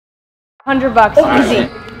$100 easy.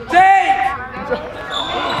 What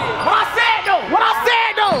I said though! What I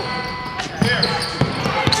said though!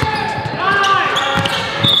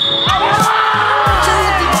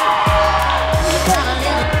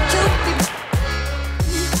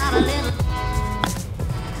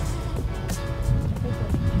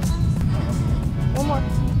 One more.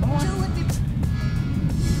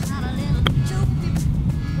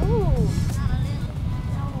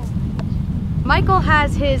 Michael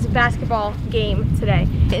has his basketball game today.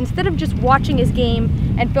 Instead of just watching his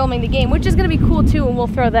game and filming the game, which is gonna be cool too, and we'll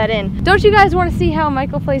throw that in. Don't you guys want to see how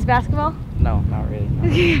Michael plays basketball? No, not really. No.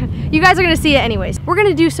 You guys are gonna see it anyways. We're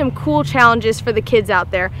gonna do some cool challenges for the kids out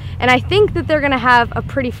there, and I think that they're gonna have a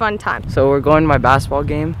pretty fun time. So we're going to my basketball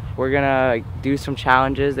game. We're gonna do some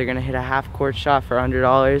challenges. They're gonna hit a half-court shot for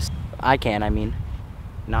 $100. I mean,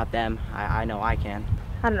 not them. I know I can.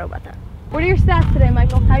 I don't know about that. What are your stats today,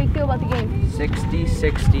 Michael? How do you feel about the game? 60,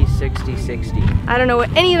 60, 60, 60. I don't know what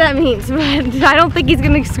any of that means, but I don't think he's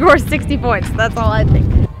gonna score 60 points. That's all I think.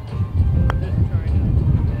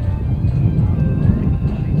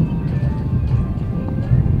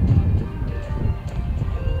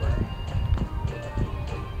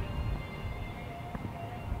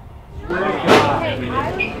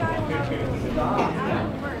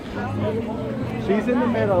 She's in the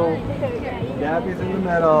middle. Gabby's in the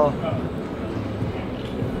middle.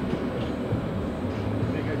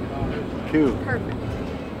 Cute. Perfect.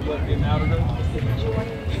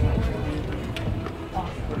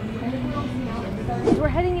 We're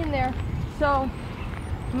heading in there. So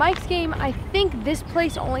Mike's game, I think this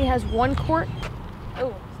place only has one court.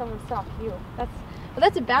 Oh, someone's sock. You.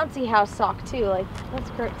 That's a bouncy house sock too. Like, that's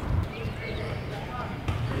great.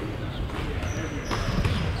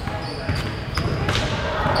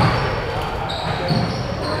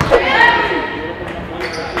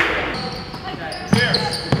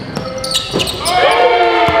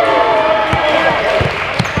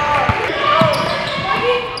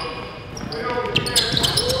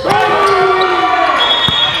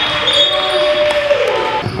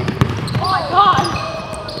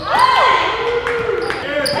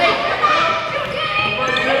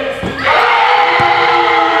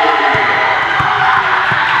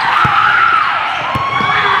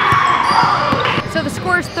 So the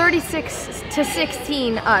score is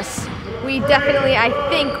 36-16 us. We definitely, I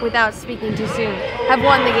think, without speaking too soon, have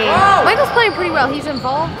won the game. Michael's playing pretty well. He's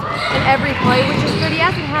involved in every play, which is good. He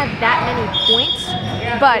hasn't had that many points,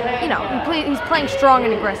 but you know, he's playing strong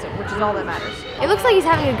and aggressive, which is all that matters. It looks like he's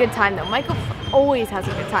having a good time though. Michael always has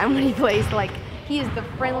a good time when he plays. Like, he is the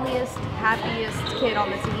friendliest, happiest kid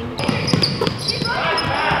on the team.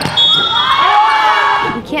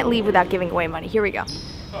 We can't leave without giving away money. Here we go.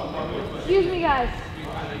 Excuse me, guys.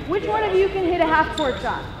 Which one of you can hit a half-court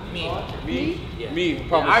shot? Me,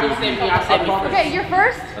 probably. I said me first. Okay, you're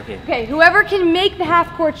first? Okay. Okay, whoever can make the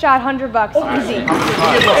half-court shot, $100. Easy. I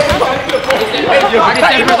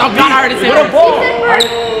said first. I'm gonna already say first.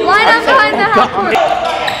 Line up behind the half-court.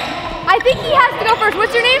 I think he has to go first.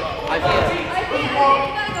 What's your name?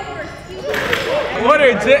 What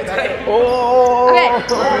is it? Okay,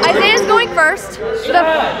 Isaiah's going first.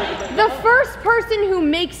 The first person who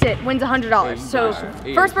makes it wins $100. So,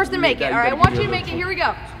 first person to make it. All right, I want you to make it. Here we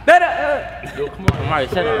go. Yo, come on. I'm already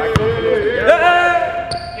set up.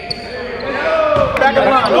 Back of the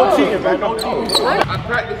line, no cheating, man, no cheating. I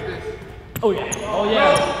practiced this. Oh yeah.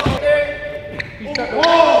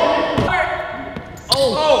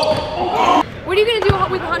 What are you gonna do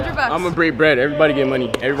with $100? I'm gonna break bread. Everybody get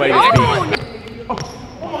money. Everybody get money.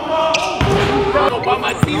 But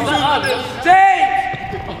my team's the others. James!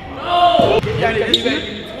 No!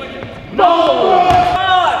 No!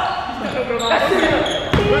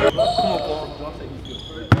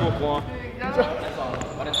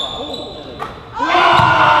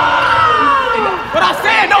 What I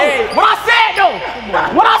said though! What I said though!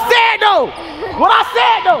 What I said though! What I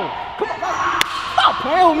said though! Come on. Stop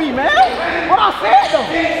playing with me, man! What I said though!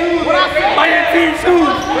 What I said! Buy your team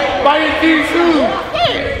shoes! Buy your team shoes!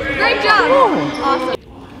 Great job! Awesome.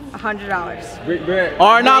 $100. Break bread.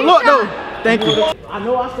 All right, now Great look shot. though. Thank you. I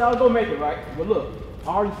know I said I was gonna make it, right? But look, I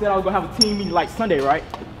already said I was gonna have a team meeting like Sunday, right?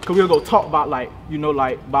 Cause we're gonna go talk about like, you know,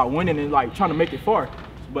 like about winning and like trying to make it far.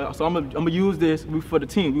 But so I'm gonna use this for the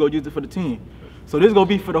team. We're gonna use it for the team. So this is gonna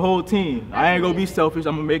be for the whole team. I ain't gonna be selfish.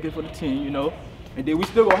 I'm gonna make it for the team, you know. And then we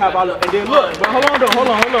still gonna have our, and then look, but hold on though, hold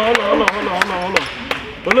on.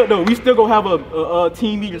 But look though, we still gonna have a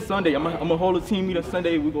team meeting Sunday. I'm gonna hold a team meeting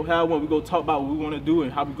Sunday. We gonna have one. We gonna talk about what we wanna do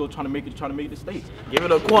and how we go trying to make it the state. Give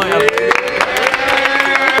it a coin.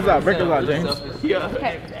 Break us out, James. Yeah.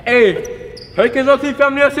 Okay. Hey, Hurricanes on team,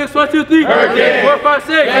 family of 6, 1, 2, 3. Hurricanes. 4, 5,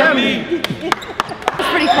 6. Gabby. It's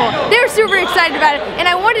pretty cool. They were super excited about it, and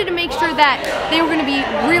I wanted to make sure that they were going to be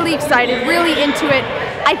really excited, really into it.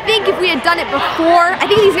 I think if we had done it before, I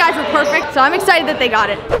think these guys were perfect, so I'm excited that they got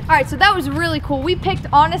it. All right, so that was really cool. We picked,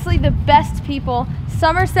 honestly, the best people.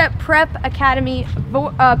 Somerset Prep Academy,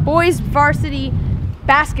 boys varsity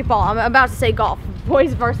basketball. I'm about to say golf.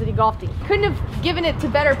 Boys varsity golf team. Couldn't have given it to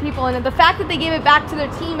better people, and the fact that they gave it back to their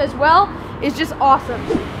team as well is just awesome.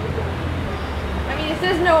 I mean, it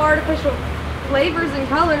says no artificial flavors and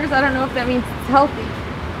colors. I don't know if that means it's healthy.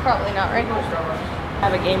 Probably not, right?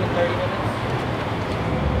 Have a game in 30 minutes.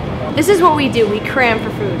 This is what we do. We cram for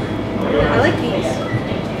food. I like these.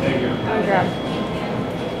 I'll grab.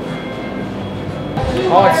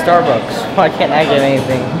 Oh, it's Starbucks. Why can't I get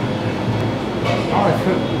anything? I want a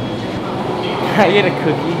cookie. Can I get a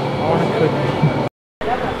cookie? I want a cookie.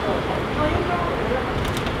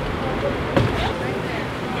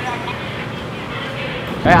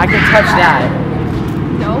 Alright, I can touch that.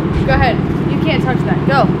 No, go ahead. You can't touch that.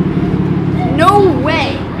 Go. No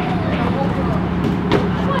way.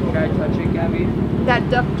 Can I touch it, Gabby? That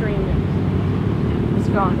duck dream is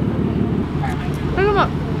gone. Pick him up.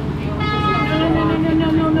 No.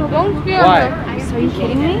 Don't be on Why? the... Are you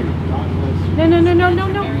kidding me? No.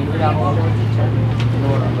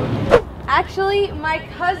 Actually, my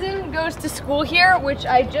cousin goes to school here, which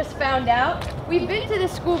I just found out. We've been to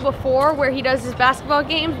this school before where he does his basketball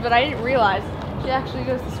games, but I didn't realize she actually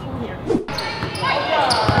goes to school here.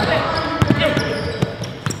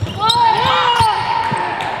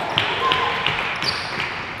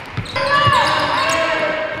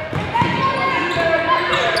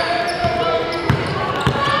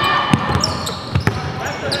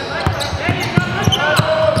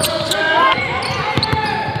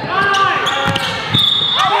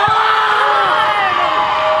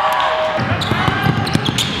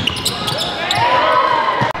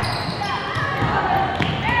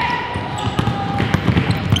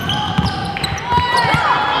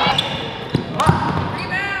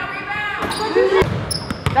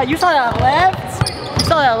 Yeah, you saw that left? You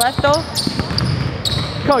saw that left though?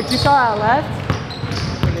 Coach, you saw that left?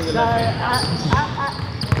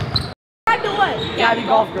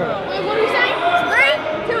 Gabbygolfgirl. Wait, what are you saying?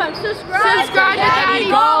 3, 2, 1. Subscribe to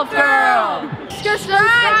Gabbygolfgirl.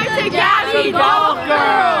 Subscribe to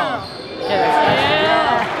Gabbygolfgirl.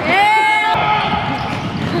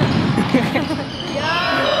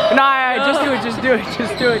 No, just do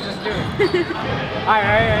it.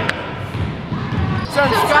 Alright.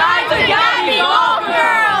 Subscribe to Gabbygolfgirl.